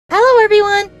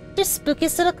your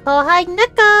spookiest little call. Hi,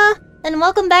 Neka! And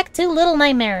welcome back to Little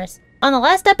Nightmares. On the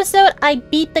last episode, I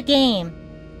beat the game.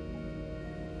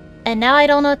 And now I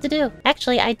don't know what to do.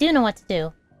 Actually, I do know what to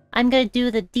do. I'm gonna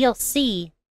do the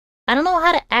DLC. I don't know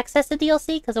how to access the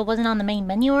DLC because it wasn't on the main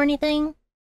menu or anything.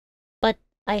 But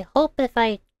I hope if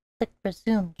I click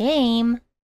resume game,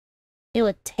 it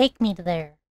would take me to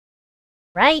there.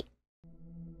 Right?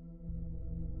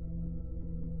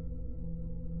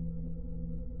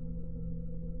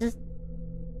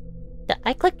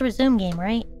 I clicked resume game,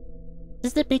 right?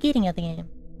 This is the beginning of the game.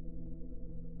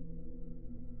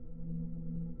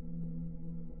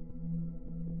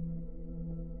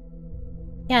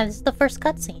 Yeah, this is the first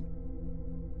cutscene.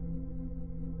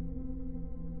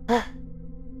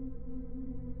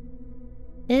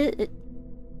 Did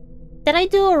I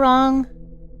do it wrong?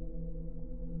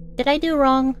 Did I do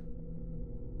wrong?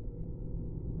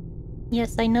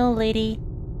 Yes, I know, lady.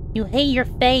 You hate your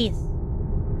face.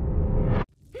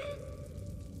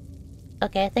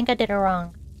 Okay, I think I did it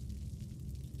wrong.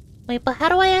 Wait, but how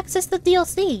do I access the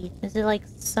DLC? Is it like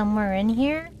somewhere in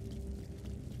here?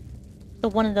 So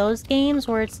one of those games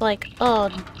where it's like, oh,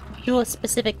 do a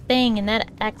specific thing and that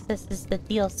accesses the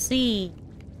DLC.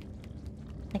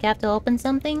 Like I have to open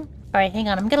something? Alright, hang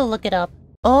on, I'm gonna look it up.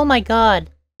 Oh my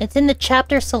god, it's in the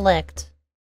chapter select.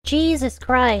 Jesus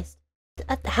Christ.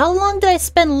 How long did I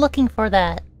spend looking for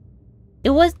that? They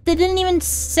didn't even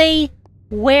say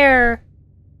where...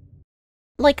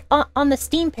 Like, on the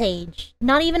Steam page.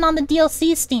 Not even on the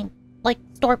DLC Steam, like,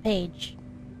 store page.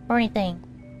 Or anything.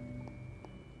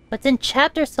 But it's in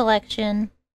chapter selection.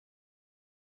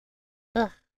 Ugh.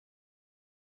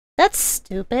 That's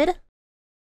stupid.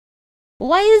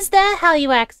 Why is that how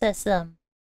you access them?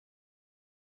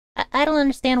 I don't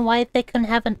understand why they couldn't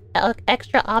have an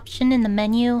extra option in the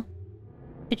menu.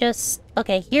 To just...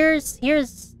 Okay, here's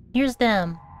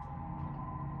them.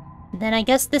 Then I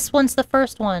guess this one's the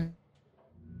first one.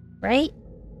 Right?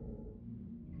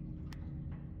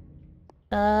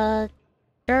 Sure.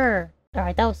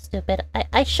 Alright, that was stupid.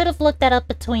 I should have looked that up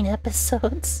between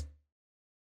episodes.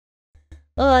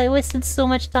 Oh, I wasted so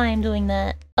much time doing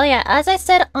that. Oh yeah, as I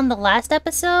said on the last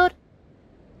episode,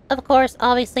 of course,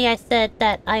 obviously I said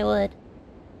that I would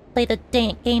play the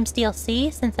game's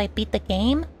DLC since I beat the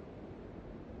game.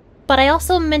 But I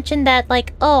also mentioned that,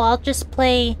 like, oh, I'll just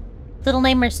play Little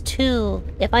Nightmares 2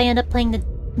 if I end up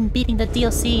beating the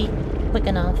DLC quick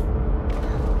enough.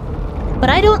 But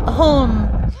I don't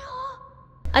own...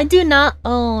 I do not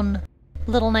own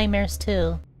Little Nightmares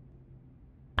 2.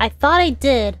 I thought I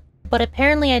did, but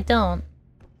apparently I don't.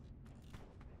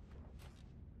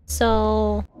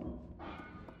 So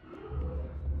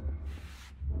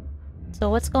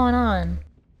what's going on?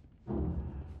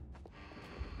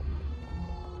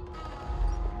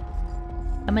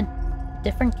 I'm a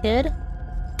different kid?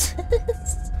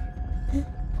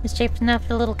 It's shaping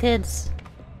after little kids.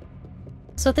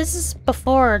 So this is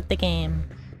before the game.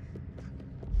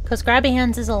 Because Grabby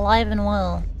Hands is alive and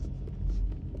well.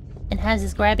 And has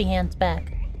his Grabby Hands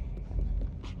back.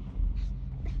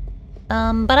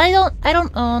 But I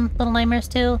don't own Little Nightmares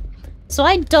 2. So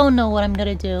I don't know what I'm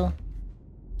gonna do.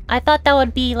 I thought that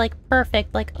would be, like,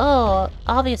 perfect. Like, oh,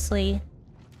 obviously.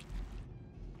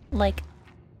 Like...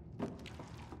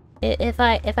 If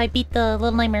I beat the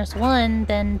Little Nightmares 1,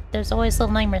 then there's always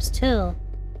Little Nightmares 2.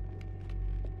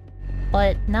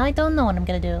 But now I don't know what I'm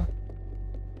gonna do.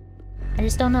 I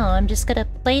just don't know. I'm just gonna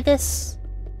play this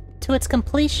to its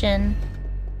completion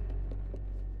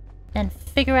and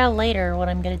figure out later what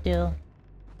I'm gonna do.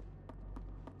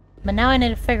 But now I need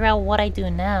to figure out what I do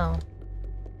now.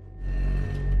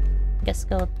 I guess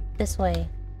go this way.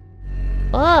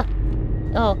 Oh!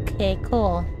 Okay,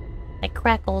 cool. I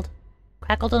crackled.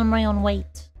 Crackled on my own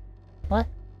weight. What?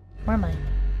 Where am I?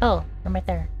 Oh, I'm right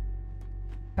there.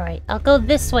 Alright, I'll go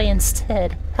this way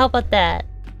instead. How about that?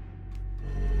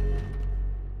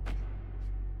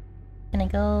 Can I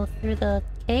go through the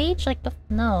cage? Like the...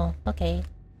 No. Okay.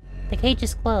 The cage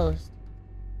is closed.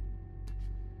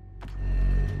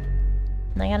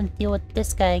 And I gotta deal with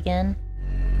this guy again.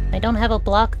 I don't have a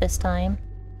block this time.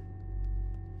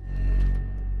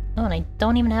 Oh, and I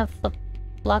don't even have a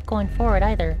block going forward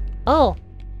either. Oh!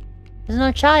 There's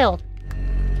no child!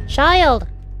 Child!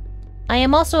 I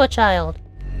am also a child!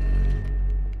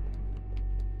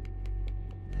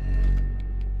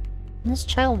 This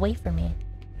child wait for me.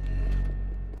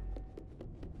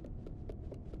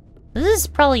 This is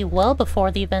probably well before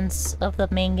the events of the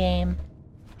main game.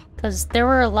 Because there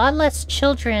were a lot less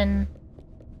children...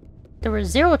 There were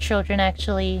 0 children,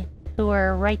 actually, who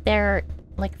were right there,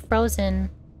 like, frozen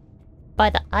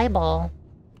by the eyeball.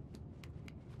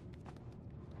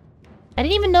 I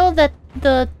didn't even know that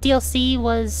the DLC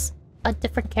was a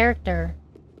different character.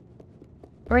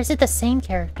 Or is it the same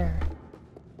character?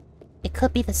 It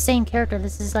could be the same character.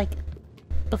 This is like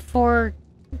before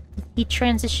he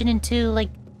transitioned into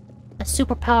like a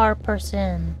superpower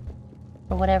person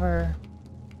or whatever.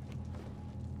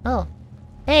 Oh.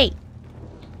 Hey!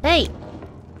 Hey!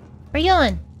 Where you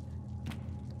going?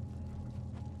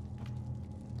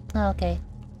 Oh, okay.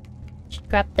 Should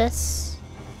grab this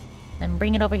and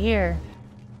bring it over here.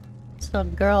 This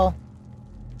little girl.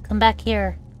 Come back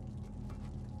here.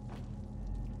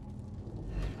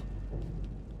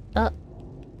 Oh.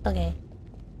 Okay.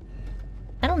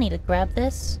 I don't need to grab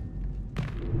this.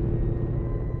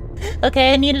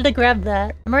 Okay, I needed to grab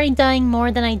that. I'm already dying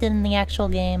more than I did in the actual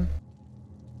game.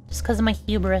 Just because of my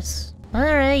hubris.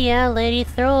 Alright, yeah, lady,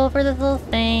 throw over the little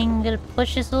thing. I'm gonna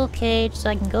push this little cage so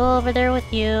I can go over there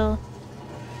with you.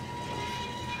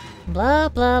 Blah,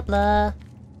 blah, blah.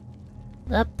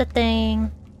 Up the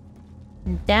thing.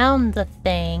 Down the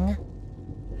thing.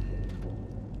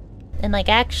 And, like,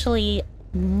 actually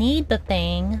need the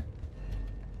thing.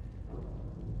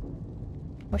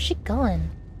 Where's she going?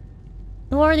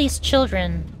 Who are these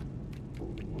children?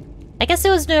 I guess it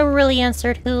was never really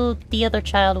answered who the other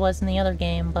child was in the other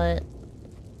game, but...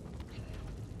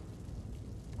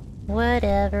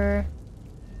 whatever.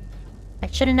 I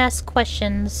shouldn't ask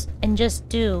questions and just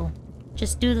do.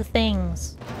 Just do the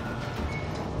things.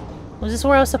 Was this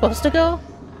where I was supposed to go?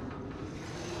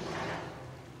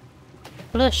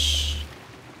 Blush.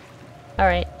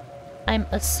 Alright. I'm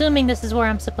assuming this is where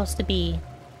I'm supposed to be.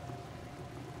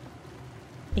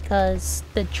 Because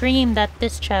the dream that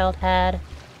this child had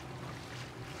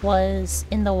was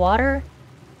in the water.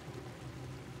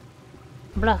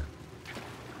 Blah.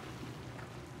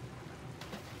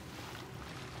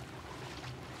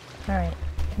 Alright.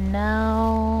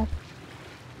 Now...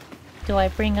 do I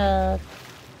bring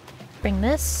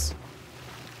this?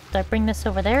 Do I bring this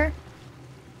over there?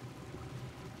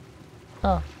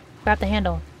 Oh. Grab the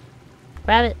handle.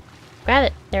 Grab it. Grab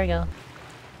it. There we go.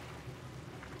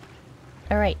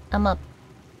 Alright, I'm up.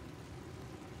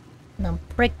 Now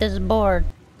break this board.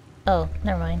 Oh,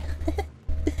 never mind.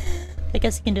 I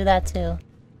guess you can do that too.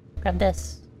 Grab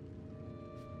this.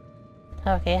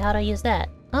 Okay, how do I use that?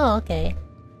 Oh, okay.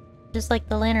 Just like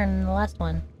the lantern in the last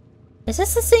one. Is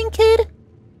this the same kid?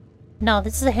 No,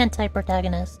 this is a hentai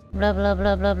protagonist. Blah blah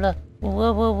blah blah blah.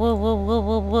 Whoa whoa whoa whoa whoa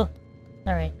whoa whoa.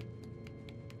 Alright.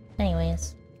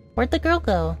 Anyways. Where'd the girl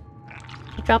go?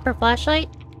 She drop her flashlight?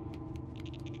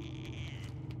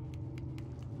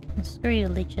 Screw you,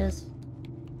 leeches.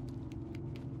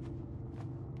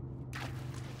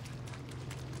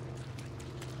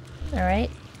 Alright.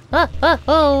 Ah! Ah!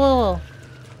 Whoa! Whoa!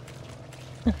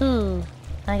 Whoa! Woohoo!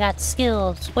 I got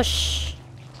skills. Whoosh!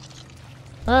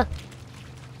 Ah!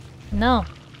 No!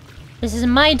 This is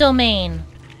my domain!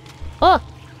 Oh!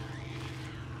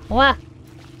 Wah!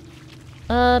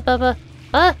 Bubba.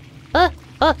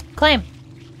 Oh! Climb!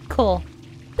 Cool.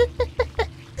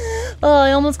 Oh,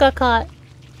 I almost got caught.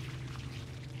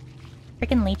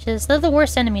 Freaking leeches. They're the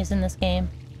worst enemies in this game.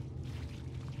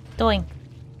 Doink.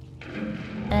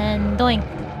 And doink.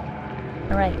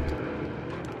 Alright.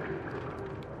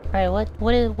 Alright,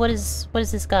 what is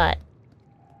this got?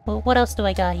 What else do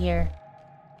I got here?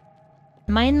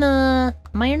 Am I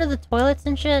under the toilets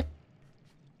and shit?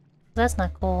 That's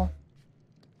not cool.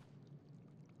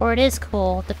 Or it is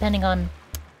cool, depending on,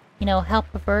 you know, how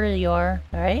perverted you are.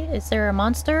 Alright? Is there a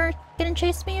monster gonna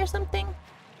chase me or something?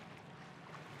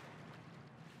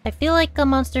 I feel like a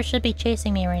monster should be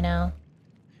chasing me right now.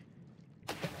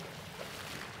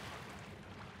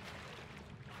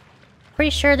 Pretty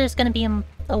sure there's gonna be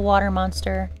a water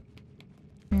monster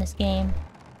in this game.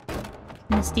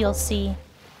 In this DLC.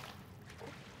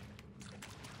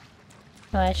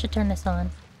 Oh, I should turn this on.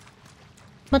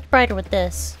 Much brighter with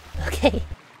this. Okay.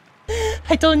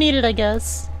 I don't need it, I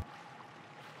guess.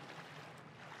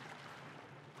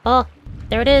 Oh,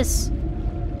 there it is.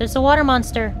 There's a water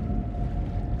monster.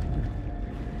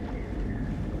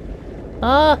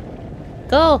 Oh!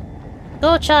 Go!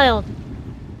 Go, child!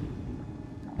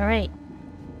 Alright.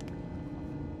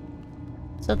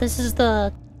 So this is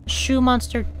the Shoe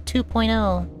Monster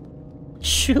 2.0.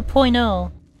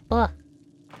 Shoe.0. Ugh.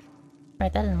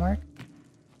 Right, that didn't work.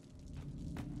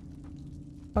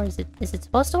 Or is it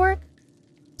supposed to work?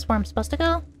 That's where I'm supposed to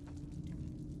go?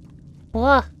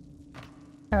 Ugh.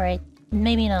 Alright,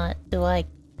 maybe not. Do I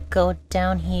go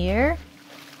down here?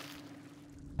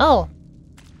 Oh!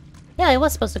 Yeah, I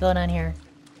was supposed to go down here.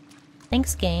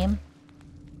 Thanks, game.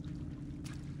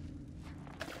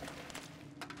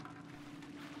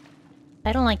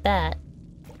 I don't like that.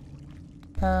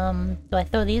 Do I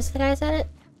throw these guys at it?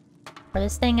 Or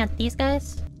this thing at these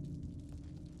guys?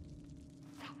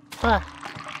 Ugh.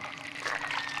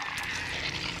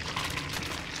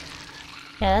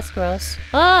 Yeah, that's gross.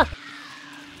 Ah!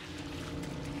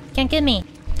 Can't get me.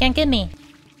 Can't get me.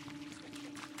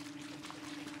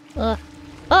 Ugh.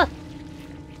 Ah!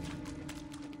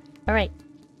 Alright.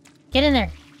 Get in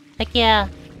there. Heck yeah.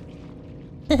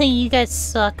 You guys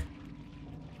suck.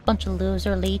 Bunch of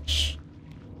loser leech.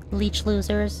 Leech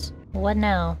losers. What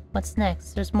now? What's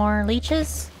next? There's more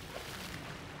leeches?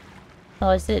 Oh,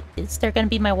 is there gonna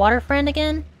be my water friend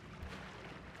again?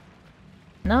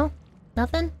 No?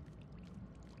 Nothing?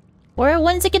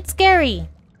 When does it get scary?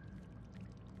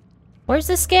 Where's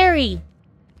the scary?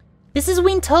 This is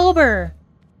Weentober!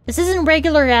 This isn't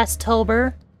regular ass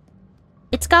Tober.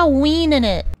 It's got ween in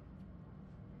it.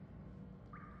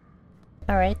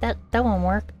 Alright, that won't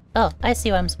work. Oh, I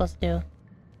see what I'm supposed to do.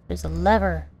 There's a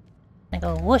lever. I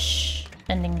go whoosh,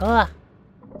 and then go.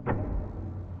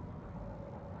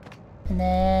 And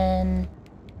then...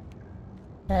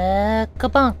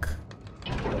 kabunk.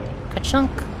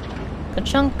 Ka-chunk.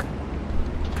 Ka-chunk.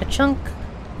 Ka-chunk.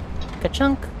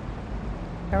 Ka-chunk.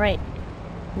 Alright.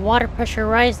 Water pressure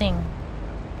rising.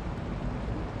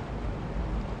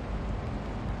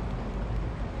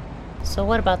 So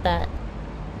what about that?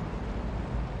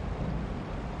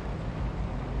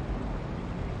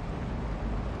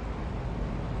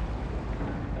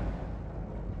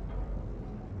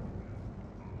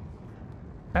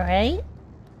 Alright.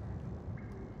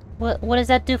 What does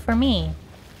that do for me?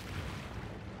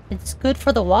 It's good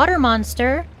for the water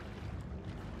monster.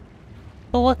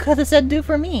 But what does that do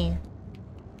for me?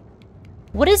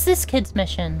 What is this kid's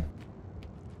mission?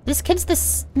 This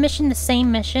kid's mission the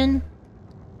same mission?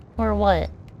 Or what?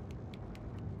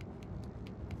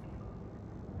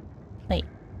 Wait.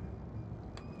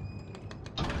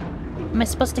 Am I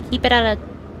supposed to keep it at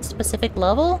a specific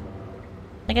level?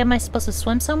 Like, am I supposed to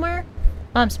swim somewhere?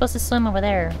 Oh, I'm supposed to swim over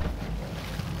there.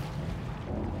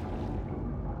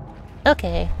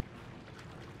 Okay.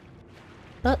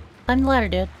 Oh, climb the ladder,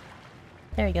 dude.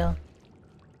 There you go.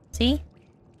 See?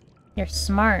 You're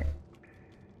smart.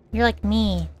 You're like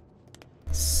me.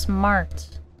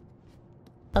 Smart.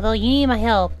 Although you need my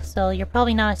help, so you're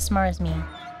probably not as smart as me.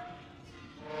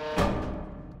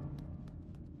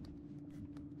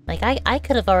 Like, I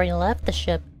could have already left the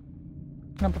ship.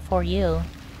 You know, before you.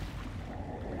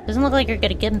 Doesn't look like you're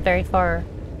gonna get very far.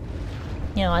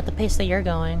 You know, at the pace that you're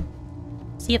going.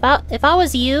 See, if I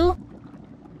was you,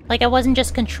 like I wasn't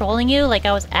just controlling you, like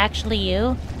I was actually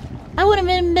you, I wouldn't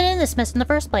have been in this mess in the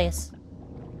first place.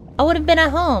 I would have been at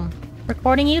home,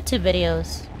 recording YouTube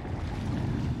videos.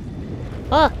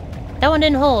 Oh, that one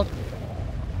didn't hold.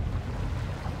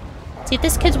 See, if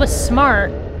this kid was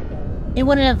smart, he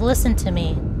wouldn't have listened to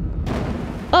me.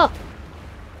 Oh!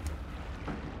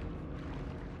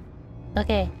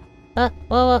 Okay.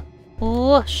 Whoa,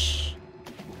 whoosh.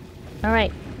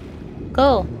 Alright.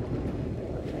 Go.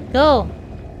 Go.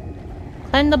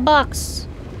 Climb the box.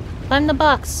 Climb the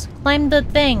box. Climb the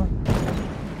thing.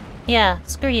 Yeah,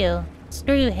 screw you.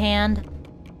 Screw you, hand.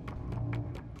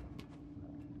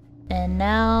 And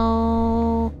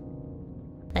now...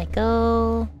 I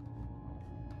go...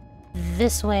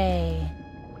 this way.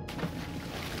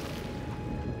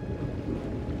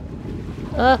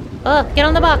 Get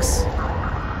on the box!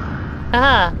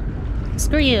 Aha!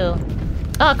 Screw you.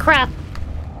 Oh, crap!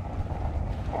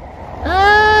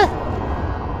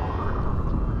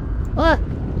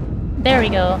 There we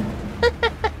go.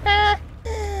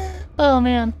 Oh,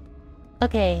 man.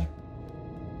 Okay.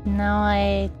 Now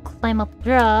I climb up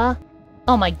there.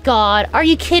 Oh my god, are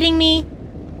you kidding me?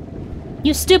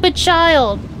 You stupid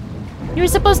child! You were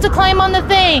supposed to climb on the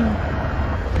thing!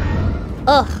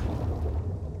 Ugh.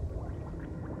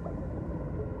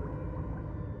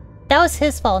 That was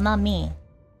his fault, not me.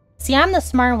 See, I'm the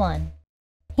smart one.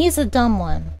 He's the dumb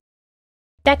one.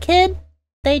 That kid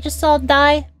they just saw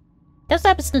die, that's what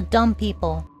happens to dumb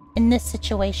people in this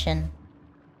situation.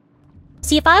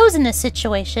 See, if I was in this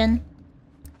situation,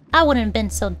 I wouldn't have been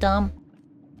so dumb.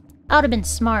 I would have been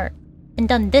smart and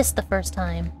done this the first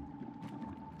time.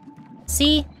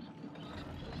 See?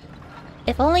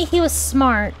 If only he was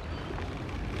smart,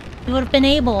 he would have been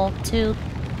able to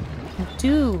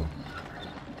do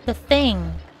the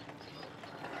thing.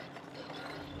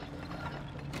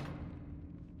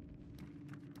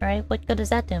 Alright, what good does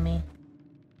that do me?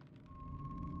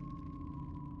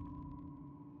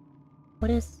 What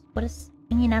is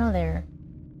hanging out of there?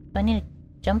 Do I need to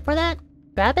jump for that?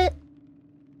 Grab it?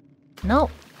 No.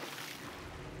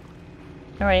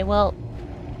 Alright, well,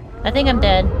 I think I'm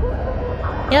dead.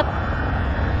 Yep.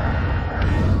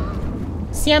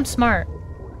 See, I'm smart.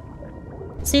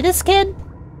 See this kid?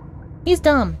 He's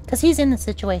dumb, because he's in the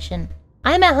situation.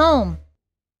 I'm at home.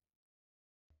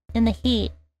 In the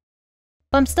heat.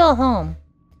 But I'm still at home.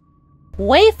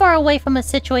 Way far away from a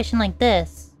situation like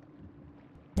this.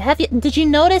 Did you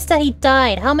notice that he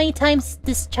died? How many times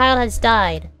this child has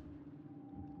died?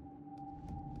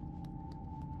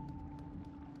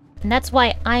 And that's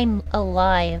why I'm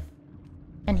alive.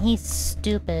 And he's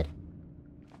stupid.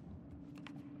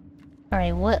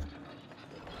 Alright, what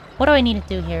do I need to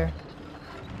do here?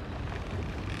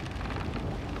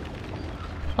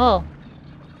 Oh.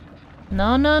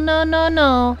 No, no, no, no,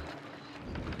 no.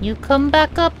 You come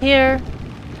back up here.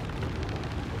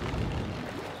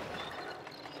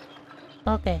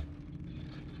 Okay.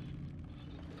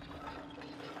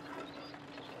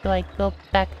 Do I go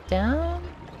back down?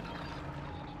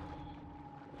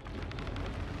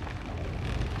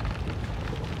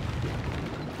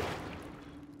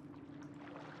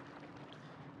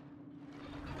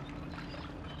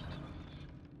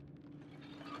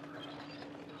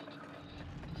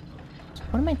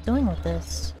 What am I doing with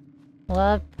this?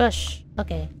 Bush.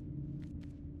 Okay.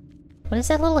 What is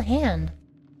that little hand?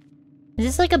 Is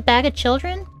this like a bag of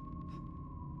children?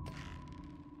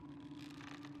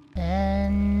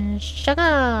 And...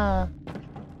 Shaka!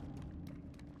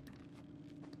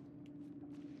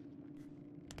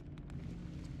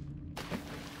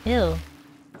 Ew.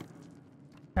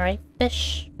 Alright,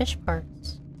 fish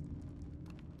parts.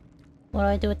 What do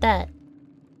I do with that?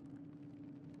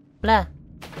 Blah.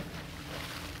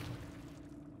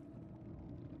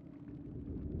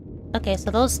 Okay,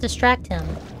 so those distract him.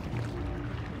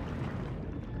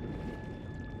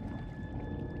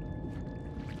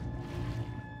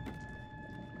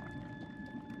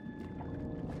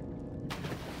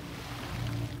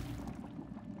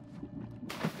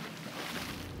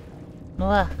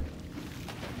 Ugh.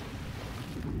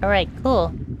 Alright,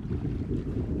 cool.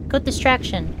 Good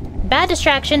distraction. Bad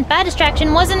distraction! Bad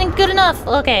distraction wasn't good enough!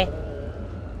 Okay.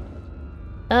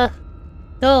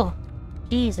 Go.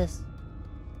 Jesus.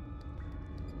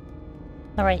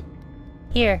 Alright.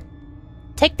 Here.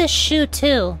 Take this shoe,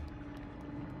 too.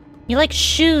 You like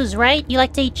shoes, right? You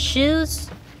like to eat shoes?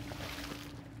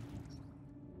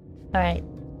 Alright.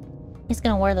 He's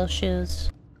gonna wear those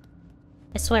shoes.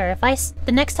 I swear,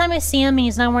 the next time I see him and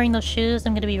he's not wearing those shoes,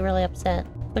 I'm gonna be really upset.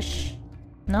 Push.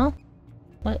 No?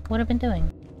 What have I been doing?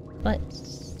 What?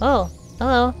 Oh,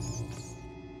 hello.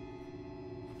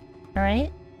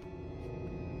 Alright.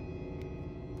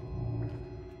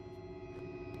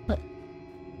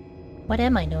 What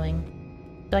am I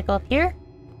doing? Do I go up here?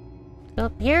 Go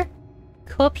up here?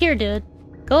 Go up here, dude.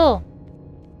 Go!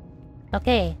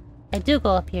 Okay, I do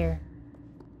go up here.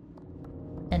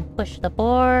 And push the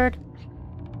board.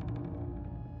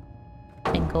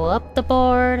 And go up the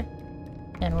board.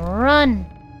 And run!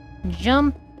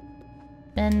 Jump!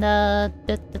 And, now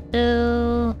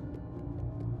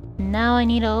I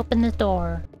need to open the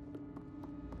door.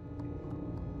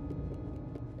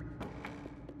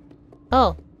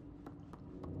 Oh.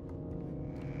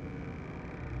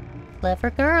 Clever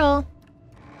girl.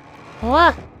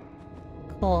 Wah!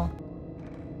 Cool.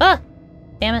 Ah!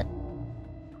 Damn it.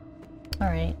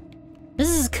 Alright. This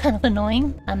is kind of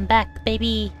annoying. I'm back,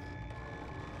 baby.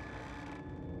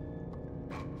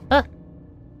 Ah!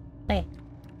 Okay.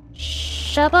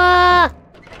 Shaba!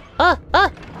 Ah!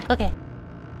 Okay.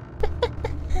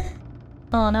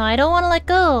 Oh no, I don't want to let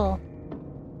go.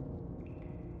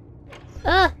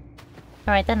 Ah!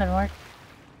 Alright, that didn't work.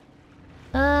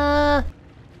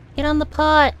 Get on the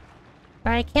pot!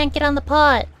 Or I can't get on the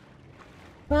pot!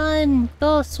 Run!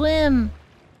 Go swim!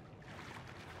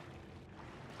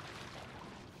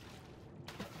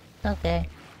 Okay.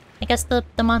 I guess the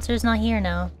monster's not here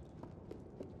now.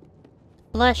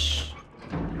 Flush.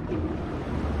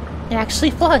 It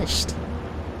actually flushed!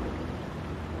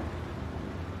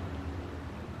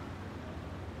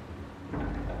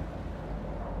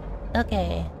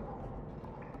 Okay.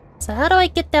 So how do I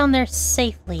get down there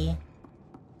safely?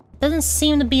 Doesn't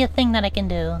seem to be a thing that I can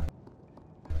do.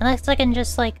 Unless I can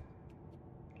just like...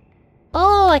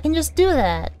 Oh, I can just do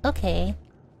that. Okay.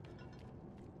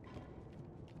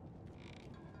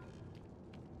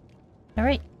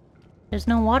 Alright. There's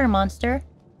no water monster.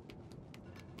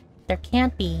 There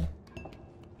can't be.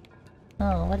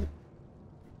 Oh, what...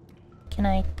 Can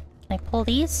I pull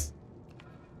these?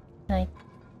 Can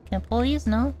I pull these?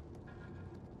 No?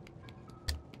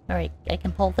 Alright, I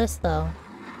can pull this though.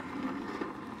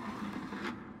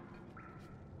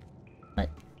 What?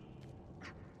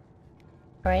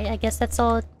 Alright, I guess that's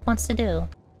all it wants to do.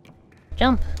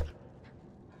 Jump!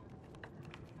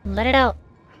 Let it out!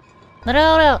 Let it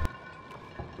all out!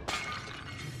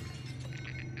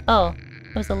 Oh,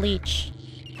 it was a leech.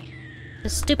 The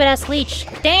stupid-ass leech.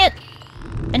 Dang it!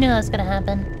 I knew that was gonna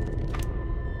happen.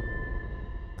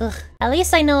 Ugh. At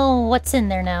least I know what's in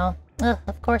there now. Ugh,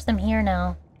 of course I'm here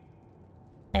now.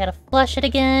 I gotta flush it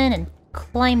again and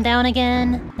climb down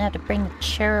again. I have to bring the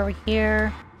chair over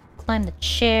here. Climb the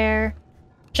chair.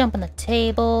 Jump on the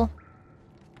table.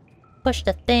 Push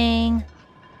the thing.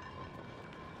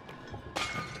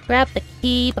 Grab the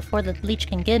key before the leech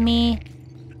can get me.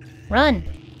 Run!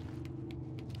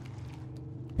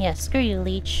 Yeah, screw you,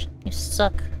 leech. You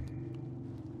suck.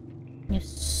 You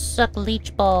suck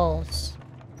leech balls.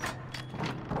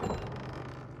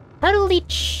 How do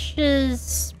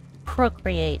leeches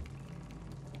procreate?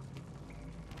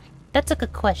 That's a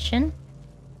good question.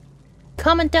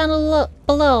 Comment down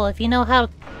below if you know how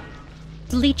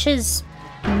leeches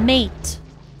mate.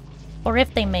 Or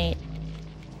if they mate.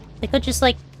 They could just,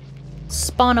 like,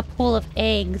 spawn a pool of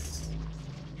eggs.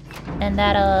 And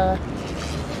that,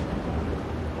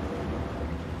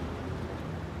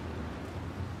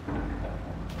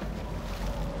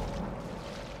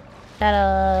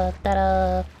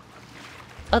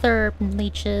 other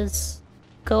leeches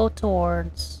go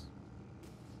towards.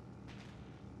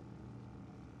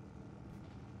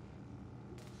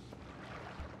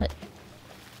 What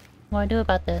do I do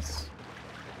about this?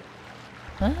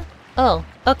 Huh? Oh,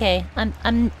 okay.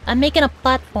 I'm making a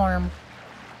platform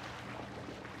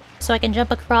so I can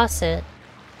jump across it.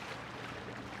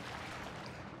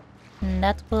 And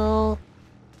that will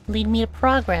lead me to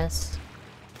progress.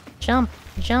 Jump,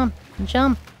 jump,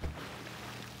 jump.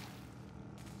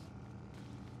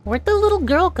 Where'd the little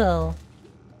girl go?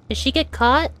 Did she get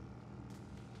caught?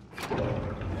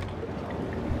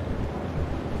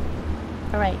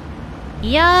 Alright.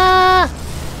 Yeah!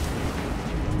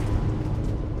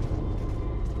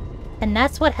 And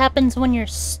that's what happens when you're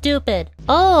stupid.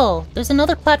 Oh, there's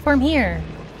another platform here.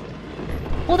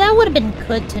 Well, that would have been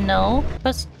good to know.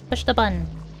 Push the button.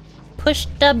 Push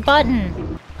the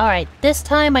button! Alright, this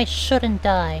time I shouldn't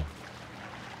die.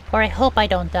 Or I hope I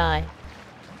don't die.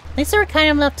 At least they were kind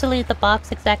enough to leave the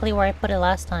box exactly where I put it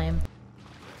last time.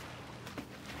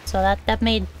 So that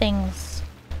made things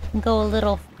go a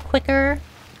little quicker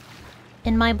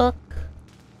in my book.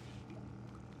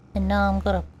 And now I'm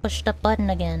gonna push the button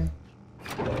again.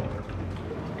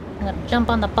 I'm gonna jump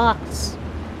on the box.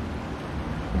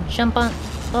 And jump on...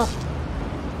 Oh.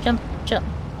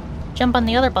 Jump on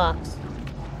the other box.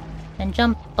 And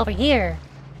jump over here.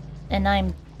 And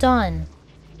I'm done.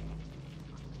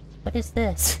 What is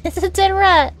this? It's a dead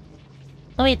rat!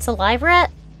 Oh wait, it's a live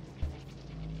rat?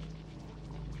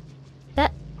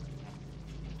 That...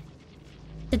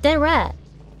 The dead rat.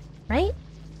 Right?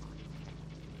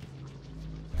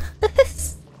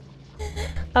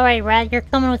 Alright, rat, you're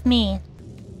coming with me.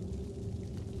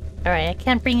 Alright, I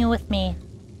can't bring you with me.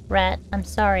 Rat, I'm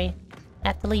sorry. I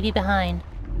have to leave you behind.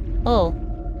 Oh.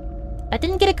 I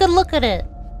didn't get a good look at it.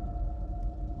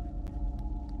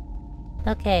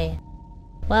 Okay.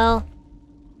 Well,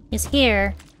 he's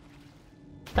here.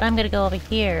 But I'm gonna go over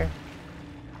here.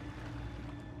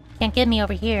 Can't get me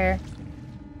over here.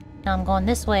 Now I'm going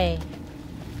this way.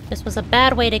 This was a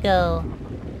bad way to go.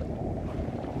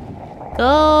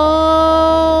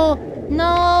 Go!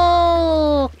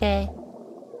 No! Okay.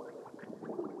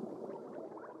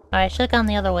 Alright, I should've gone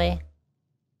the other way.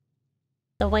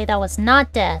 The way that was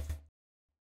not death.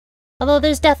 Although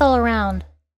there's death all around.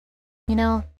 You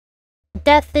know?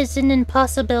 Death is an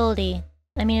impossibility.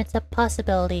 I mean, it's a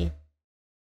possibility.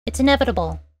 It's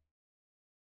inevitable.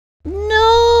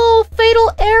 No!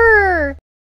 Fatal error!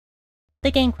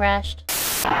 The game crashed.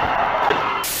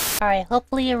 Alright,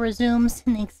 hopefully it resumes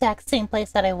in the exact same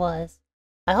place that I was.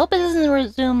 I hope it doesn't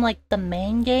resume like the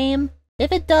main game.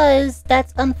 If it does,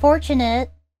 that's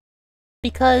unfortunate.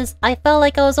 Because I felt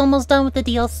like I was almost done with the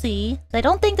DLC. I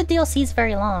don't think the DLC is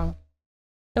very long.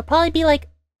 It'll probably be like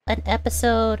an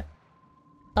episode.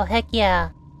 Oh heck yeah.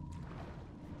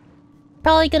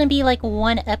 Probably gonna be like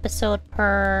one episode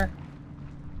per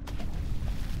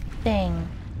thing.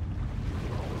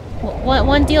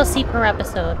 One DLC per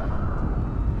episode.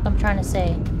 I'm trying to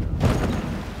say.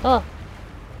 Oh.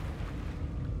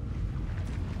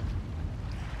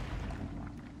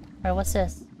 Alright, what's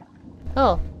this?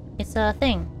 Oh, it's a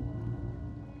thing.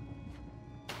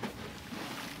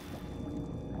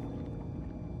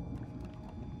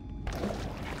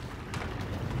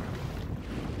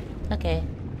 Okay.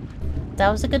 That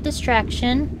was a good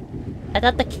distraction. I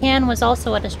thought the can was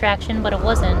also a distraction, but it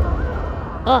wasn't.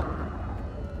 Oh!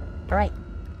 Alright.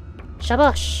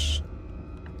 Shabash!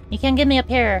 You can't get me up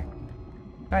here.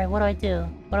 Alright, what do I do?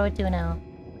 What do I do now?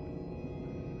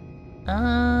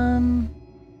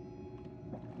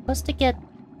 Supposed to get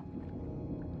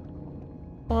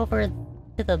Go over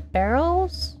to the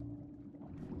barrels?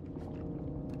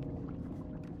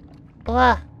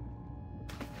 Blah.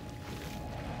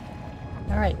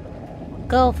 Alright.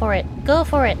 Go for it. Go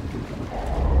for it.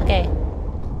 Okay.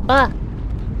 Bah.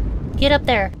 Get up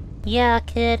there. Yeah,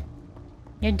 kid.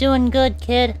 You're doing good,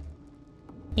 kid.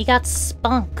 You got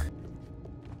spunk.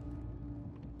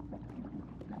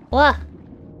 Blah.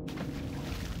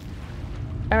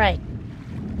 Alright.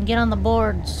 Get on the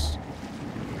boards.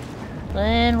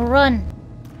 And run.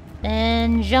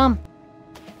 And jump.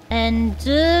 And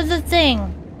do the thing.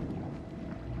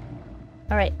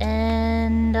 Alright,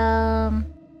 and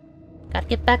gotta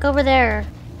get back over there.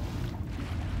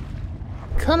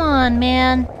 Come on,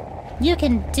 man. You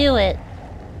can do it.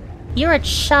 You're a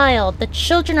child. The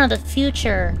children are the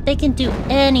future. They can do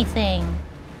anything.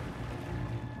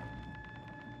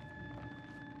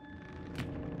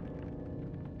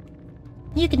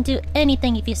 You can do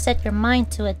anything if you set your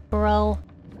mind to it, bro.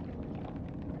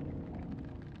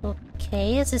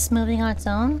 Okay, is this moving on its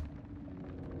own?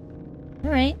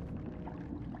 Alright.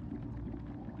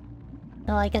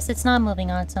 Well, I guess it's not moving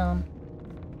on its own.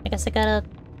 I guess I gotta...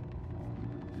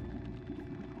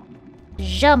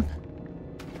 jump!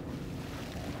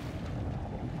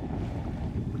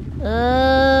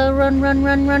 Run, run,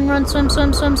 run, run, run, swim,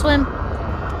 swim, swim, swim!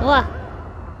 Wah!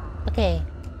 Okay.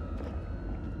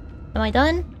 Am I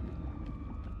done?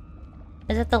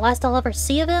 Is that the last I'll ever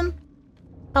see of him?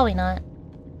 Probably not.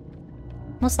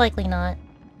 Most likely not.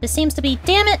 This seems to be—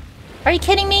 damn it! Are you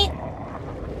kidding me?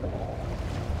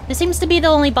 This seems to be the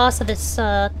only boss of this,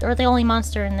 or the only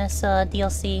monster in this,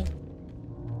 DLC.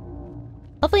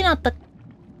 Hopefully not the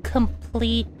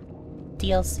complete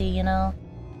DLC, you know?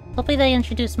 Hopefully they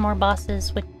introduce more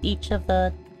bosses with each of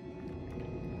the...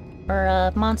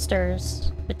 or,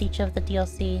 monsters with each of the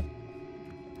DLC.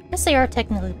 I guess they are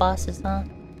technically bosses, huh?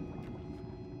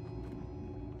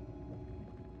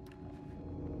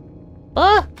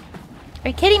 Oh! Are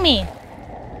you kidding me?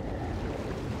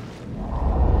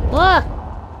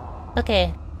 Whoa!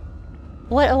 Okay.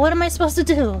 What am I supposed to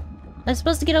do? I'm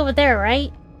supposed to get over there,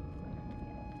 right?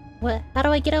 What? How do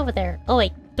I get over there? Oh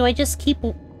wait, do I just keep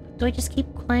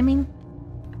climbing?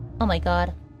 Oh my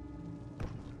god.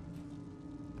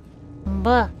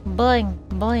 Boing,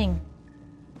 boing.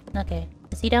 Okay.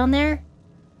 Is he down there?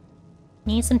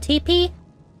 Need some TP?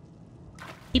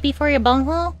 TP for your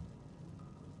bunghole?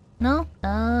 No?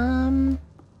 I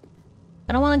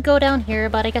don't want to go down here,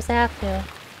 but I guess I have to.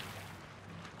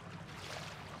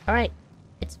 Alright.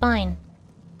 It's fine.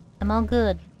 I'm all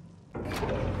good.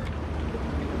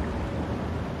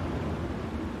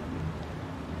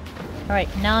 Alright,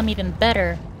 now I'm even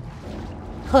better.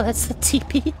 Oh, that's the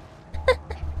TP.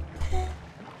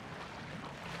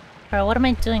 Alright, what am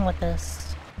I doing with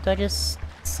this? Do I just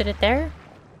sit it there?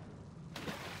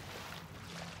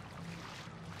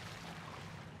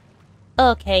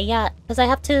 Okay, yeah, because I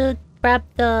have to grab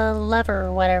the lever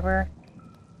or whatever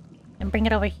and bring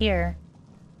it over here.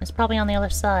 It's probably on the other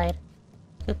side.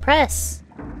 So press!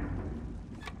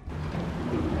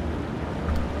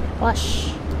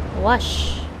 Wash.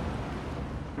 Wash.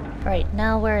 Alright,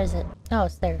 now where is it? Oh,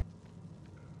 it's there.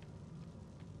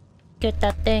 Get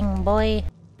that thing, boy.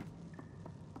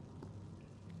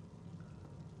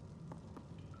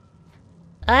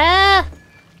 Ah!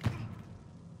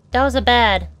 That was a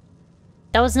bad.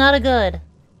 That was not a good.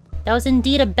 That was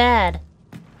indeed a bad.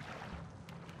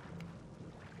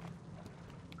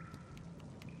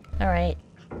 Alright.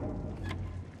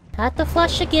 Have to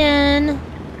flush again.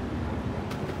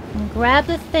 And grab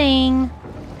the thing.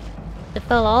 It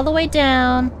fell all the way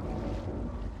down.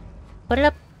 Put it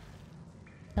up.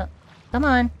 Oh, come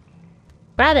on.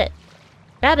 Grab it.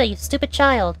 Grab it, you stupid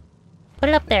child. Put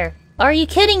it up there. Are you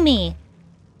kidding me?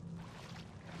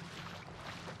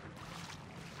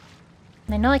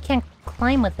 I know I can't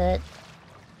climb with it.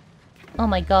 Oh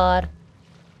my god.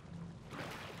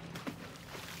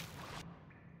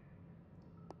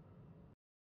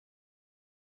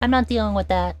 I'm not dealing with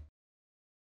that.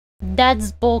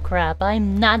 That's bullcrap.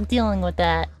 I'm not dealing with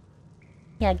that.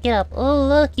 Yeah, get up. Oh,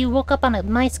 look, you woke up on a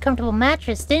nice, comfortable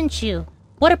mattress, didn't you?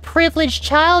 What a privileged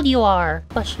child you are!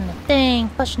 Pushing the thing,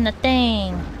 pushing the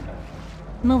thing.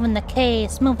 Moving the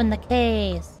case, moving the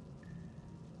case.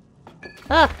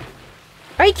 Ah!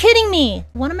 Are you kidding me?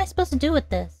 What am I supposed to do with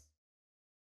this?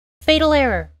 Fatal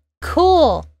error.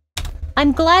 Cool!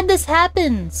 I'm glad this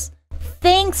happens!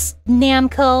 Thanks,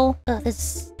 Namco! This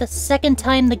is the second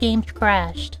time the game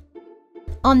crashed.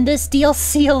 On this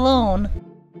DLC alone.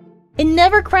 It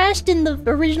never crashed in the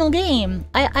original game.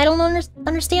 I don't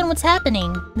understand what's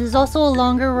happening. This is also a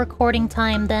longer recording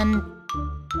time than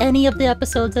any of the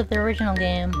episodes of the original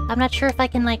game. I'm not sure if I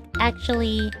can, like,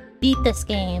 actually beat this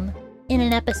game in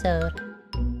an episode.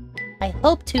 I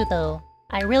hope to, though.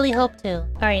 I really hope to.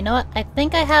 Alright, you know what? I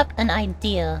think I have an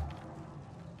idea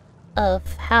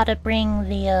of how to bring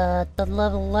the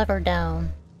lever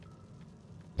down.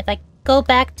 If I go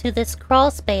back to this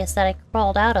crawl space that I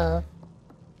crawled out of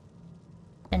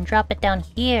and drop it down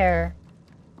here.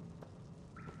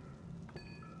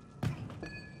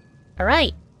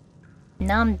 Alright.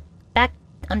 Now I'm back.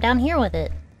 I'm down here with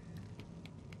it.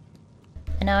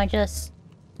 And now I just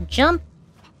jump.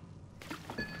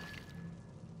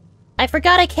 I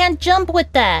forgot I can't jump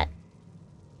with that.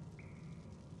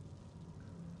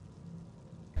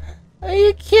 Are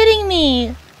you kidding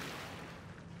me?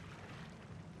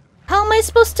 How am I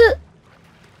supposed to...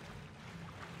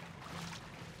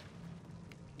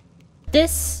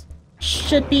 This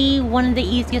should be one of the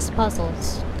easiest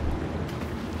puzzles.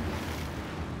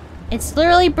 It's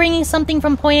literally bringing something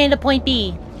from point A to point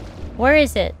B. Where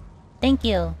is it? Thank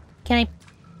you. Can I...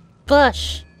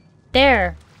 Bush.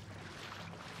 There.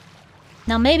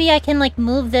 Now maybe I can, like,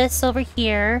 move this over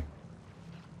here.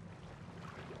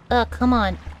 Come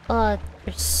on. They're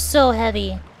so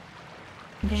heavy.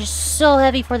 They're just so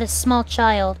heavy for this small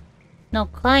child. No,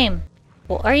 climb.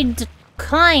 Well, are you...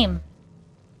 Climb!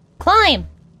 Climb!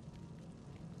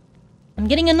 I'm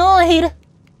getting annoyed.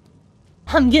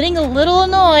 I'm getting a little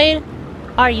annoyed.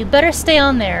 Alright, you better stay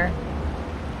on there.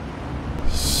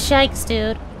 Shikes,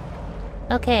 dude.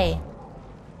 Okay.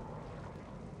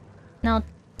 Now,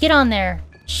 get on there.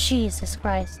 Jesus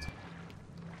Christ.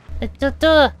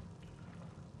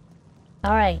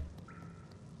 Alright.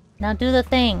 Now do the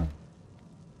thing.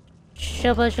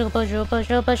 Shuba, shuba, shuba,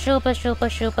 shuba, shuba, shuba,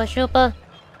 shuba, shuba.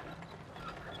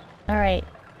 Alright.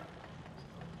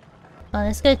 Oh,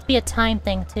 this is going to be a time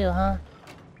thing too, huh?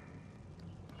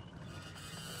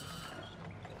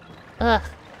 Ugh.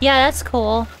 Yeah, that's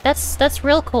cool. That's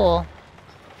real cool.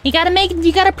 You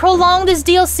gotta prolong this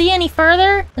DLC any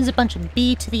further? There's a bunch of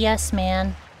B to the S,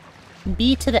 man.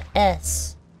 B to the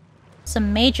S.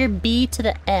 Some major B to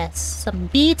the S. Some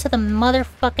B to the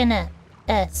motherfucking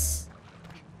S.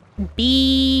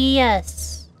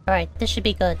 BS. Alright, this should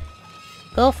be good.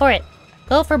 Go for it.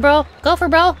 Go for bro. Go for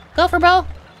bro. Go for bro.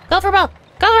 Go for bro.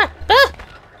 Go for... Ah!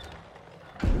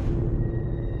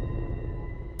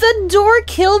 The door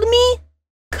killed me?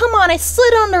 Come on, I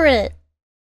slid under it.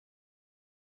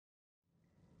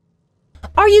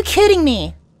 Are you kidding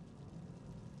me?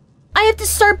 I have to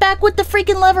start back with the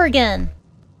freaking lever again.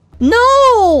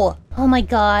 No! Oh my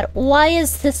god, why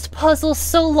is this puzzle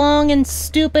so long and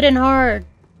stupid and hard?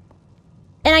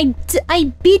 And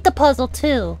I beat the puzzle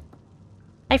too.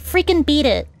 I freaking beat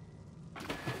it.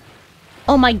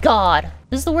 Oh my god.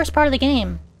 This is the worst part of the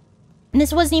game. And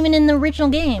this wasn't even in the original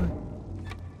game.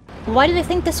 Why do they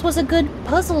think this was a good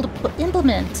puzzle to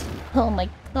implement? Oh my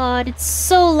god, it's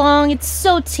so long, it's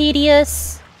so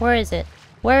tedious. Where is it?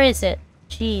 Where is it?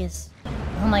 Jeez.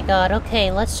 Oh my god,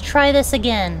 okay, let's try this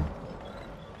again.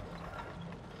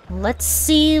 Let's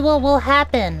see what will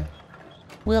happen.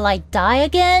 Will I die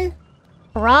again?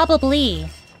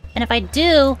 Probably. And if I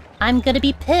do, I'm gonna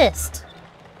be pissed.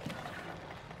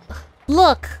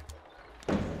 Look!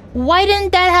 Why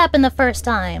didn't that happen the first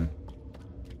time?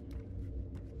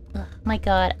 Oh my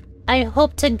god. I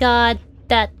hope to god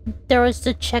that there was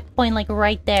a checkpoint like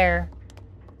right there.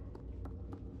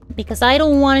 Because I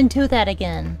don't want to do that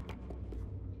again.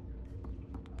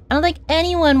 I don't think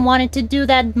anyone wanted to do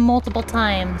that multiple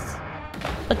times.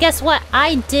 But guess what?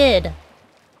 I did.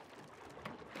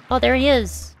 Oh, there he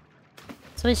is.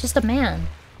 So he's just a man.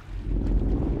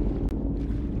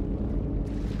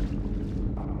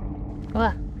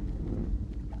 What?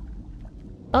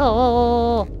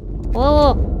 Oh,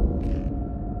 whoa.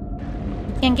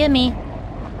 You can't get me.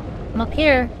 I'm up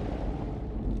here.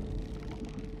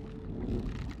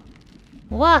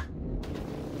 What?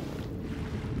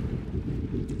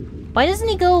 Why doesn't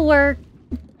he go where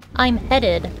I'm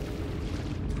headed?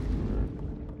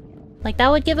 Like, that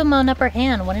would give him an upper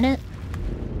hand, wouldn't it?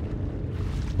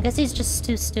 I guess he's just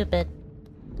too stupid.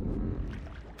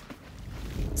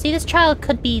 See, this child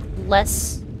could be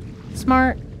less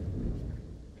smart.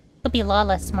 Could be a lot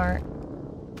less smart.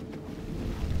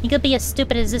 He could be as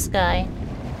stupid as this guy.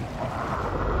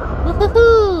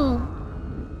 Woohoo!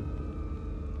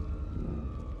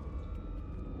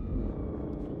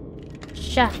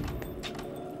 Shah.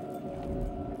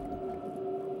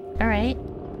 Alright.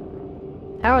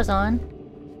 Power's on.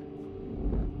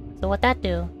 So what'd that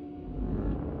do?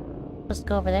 Let's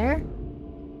go over there.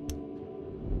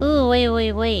 Ooh,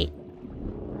 wait.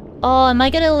 Oh, am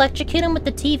I gonna electrocute him with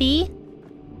the TV?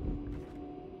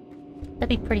 That'd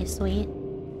be pretty sweet.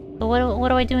 But what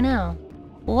do I do now?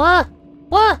 What?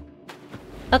 What?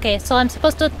 Okay, so I'm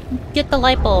supposed to get the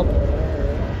light bulb.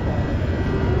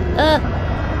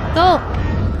 Go!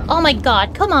 Oh my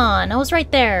god, come on! I was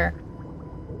right there.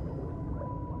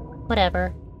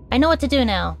 Whatever. I know what to do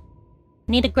now.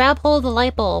 I need to grab hold of the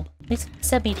light bulb. Please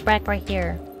set me back right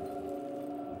here.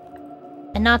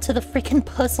 And not to the freaking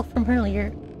puzzle from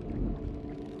earlier.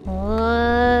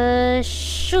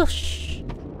 Shush!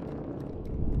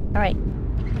 Alright.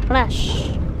 Flash.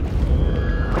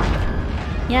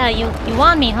 Yeah, you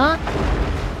want me, huh?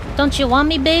 Don't you want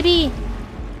me, baby?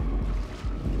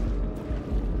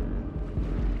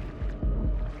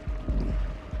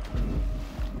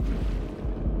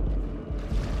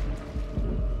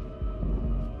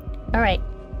 Alright.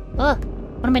 Ugh.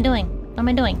 What am I doing? What am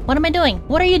I doing? What am I doing?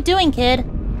 What are you doing, kid?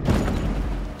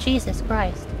 Jesus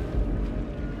Christ.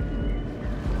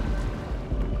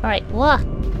 Alright, whoa.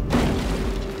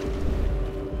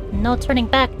 No turning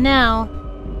back now.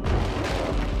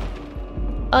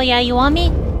 Oh yeah, you want me?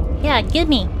 Yeah, give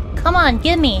me. Come on,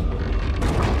 give me.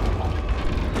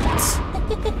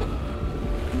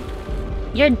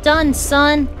 You're done,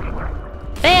 son.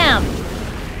 Bam!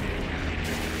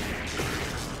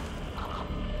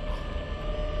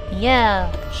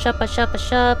 Yeah. Shuppa shuppa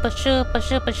shuppa shuppa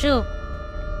shuppa shoop.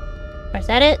 Or is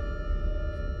that it?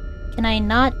 Can I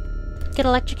not get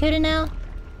electrocuted now?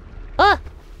 Ah!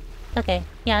 Okay.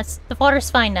 Yeah, the water's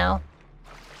fine now.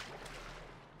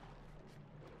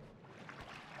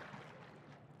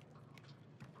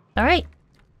 Alright.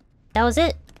 That was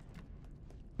it.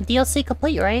 DLC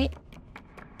complete, right?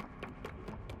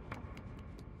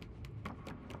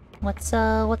 What's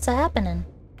happening?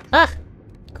 Ah!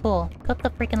 Cool. Go up the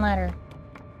freaking ladder.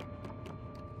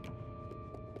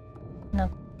 No.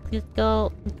 Please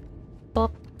go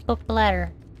up the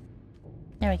ladder.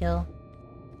 There we go.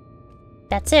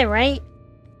 That's it, right?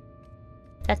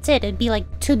 That's it. It'd be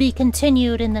like to be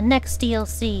continued in the next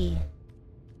DLC.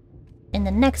 In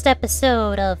the next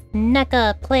episode of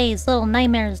Neka Plays Little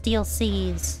Nightmares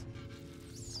DLCs.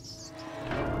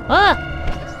 Ah!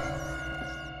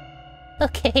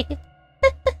 Okay.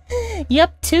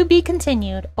 Yep, to be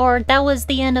continued. Or that was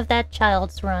the end of that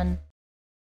child's run.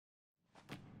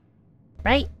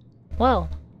 Right? Whoa.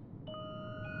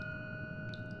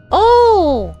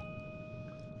 Oh!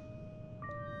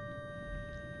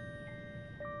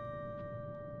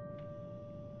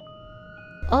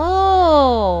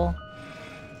 Oh!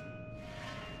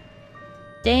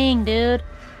 Dang, dude.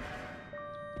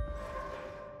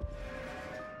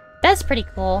 That's pretty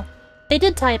cool. They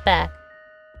did tie it back.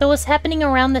 So it was happening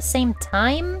around the same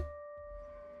time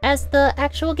as the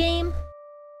actual game?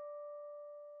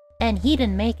 And he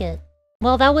didn't make it.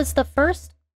 Well, that was the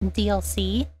first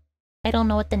DLC. I don't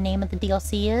know what the name of the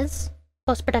DLC is.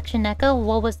 Post-production Neka,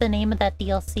 what was the name of that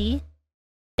DLC?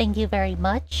 Thank you very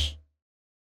much.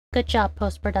 Good job,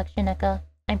 post-production Neka.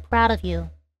 I'm proud of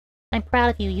you. I'm proud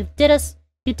of you. You did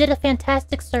a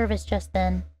fantastic service just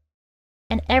then.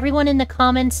 And everyone in the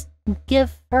comments,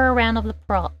 give her a round of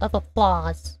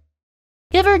applause.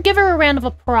 Give her a round of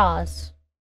applause.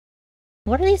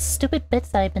 What are these stupid bits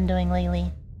that I've been doing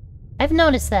lately? I've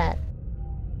noticed that.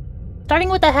 Starting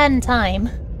with the hat in time.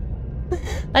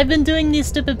 I've been doing these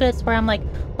stupid bits where I'm like,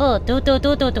 oh, do,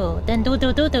 then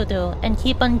do, and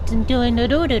keep on doing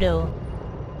do.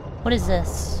 What is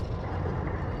this?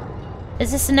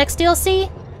 Is this the next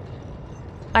DLC?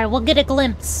 Alright, we'll get a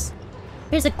glimpse.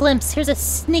 Here's a glimpse, here's a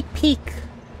sneak peek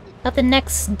of the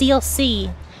next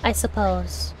DLC, I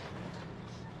suppose.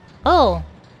 Oh!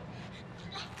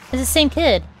 It's the same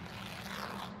kid.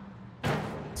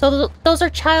 So those were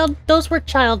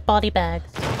child body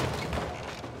bags.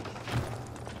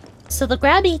 So the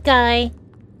grabby guy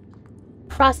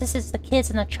processes the kids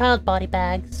in the child body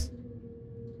bags.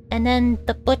 And then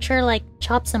the butcher, like,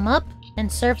 chops them up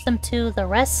and serves them to the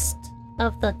rest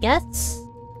of the guests.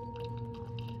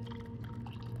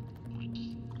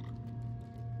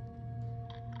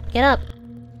 Get up.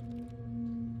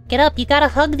 Get up, you gotta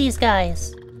hug these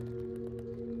guys.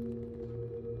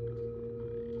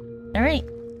 Alright.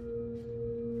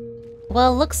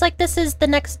 Well, looks like this is the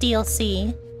next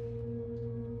DLC.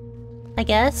 I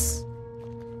guess.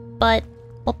 But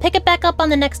we'll pick it back up on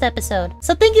the next episode.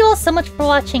 So thank you all so much for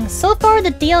watching. So far,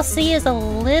 the DLC is a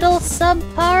little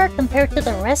subpar compared to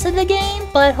the rest of the game,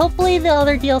 but hopefully the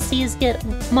other DLCs get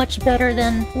much better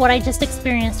than what I just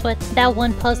experienced with that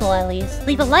one puzzle at least.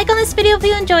 Leave a like on this video if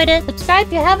you enjoyed it, subscribe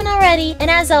if you haven't already,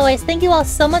 and as always, thank you all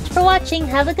so much for watching.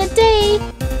 Have a good day!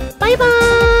 Bye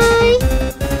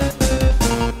bye!